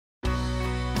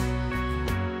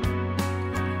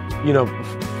You know,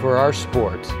 for our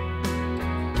sport,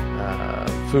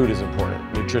 food is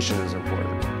important, nutrition is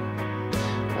important.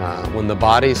 When the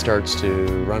body starts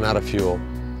to run out of fuel,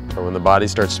 or when the body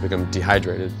starts to become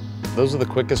dehydrated, those are the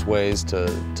quickest ways to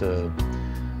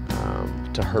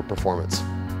hurt performance,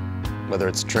 whether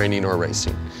it's training or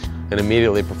racing. And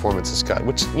immediately performance is cut,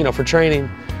 which, you know, for training,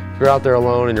 if you're out there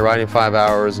alone and you're riding 5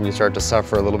 hours and you start to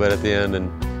suffer a little bit at the end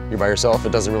and you're by yourself,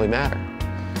 it doesn't really matter.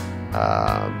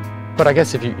 But I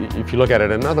guess if you look at it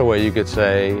another way, you could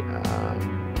say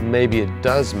maybe it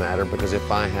does matter, because if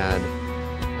I had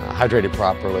hydrated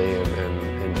properly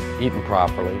and eaten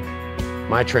properly,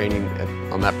 my training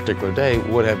on that particular day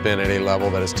would have been at a level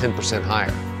that is 10%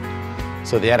 higher.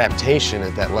 So the adaptation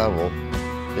at that level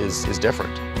is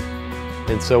different.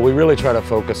 And so we really try to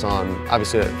focus on,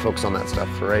 obviously focus on that stuff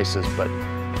for races, but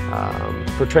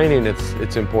for training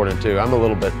it's important too. I'm a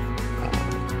little bit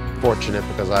fortunate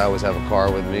because I always have a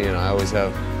car with me, and I always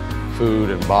have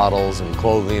food and bottles and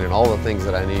clothing and all the things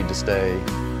that I need to stay you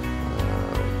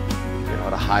know,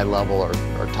 at a high level or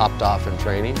topped off in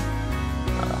training.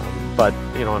 But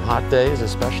you know, on hot days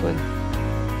especially,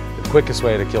 the quickest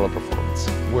way to kill a performance.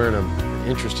 We're in an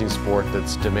interesting sport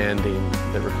that's demanding,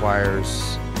 that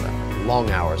requires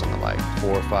long hours on the bike,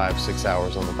 4, 5, 6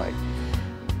 hours on the bike.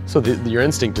 So your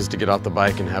instinct is to get off the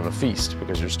bike and have a feast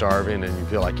because you're starving and you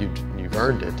feel like you've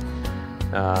earned it.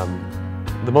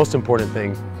 The most important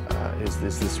thing is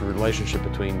this relationship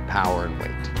between power and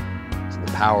weight. So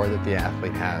the power that the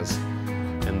athlete has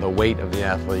and the weight of the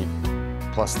athlete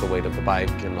plus the weight of the bike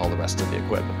and all the rest of the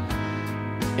equipment.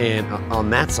 And on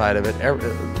that side of it,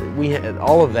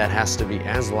 all of that has to be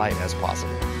as light as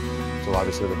possible. So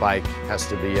obviously the bike has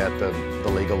to be at the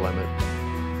legal limit.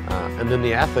 And then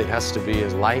the athlete has to be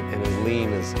as light and as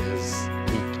lean as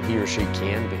he or she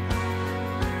can be.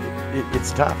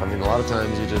 It's tough. I mean, a lot of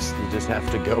times you just have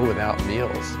to go without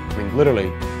meals. I mean,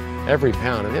 literally every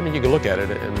pound. And I mean, you can look at it,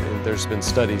 and there's been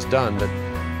studies done that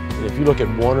if you look at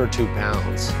 1 or 2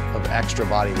 pounds of extra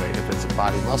body weight, if it's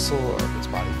body muscle or if it's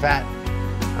body fat,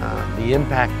 the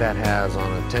impact that has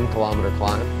on a 10-kilometer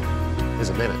climb is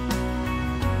a minute.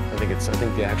 I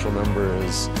think the actual number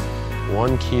is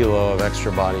 1 kilo of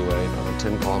extra body weight on a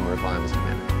 10-kilometer climb is a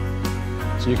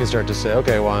minute. So you can start to say,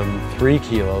 okay, well, I'm 3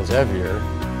 kilos heavier.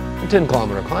 A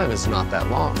 10-kilometer climb is not that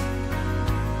long.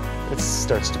 It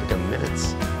starts to become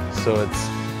minutes. So it's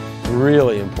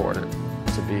really important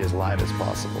to be as light as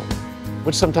possible,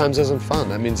 which sometimes isn't fun.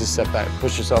 That means you step back,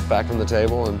 push yourself back on the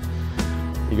table, and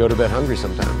you go to bed hungry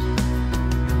sometimes.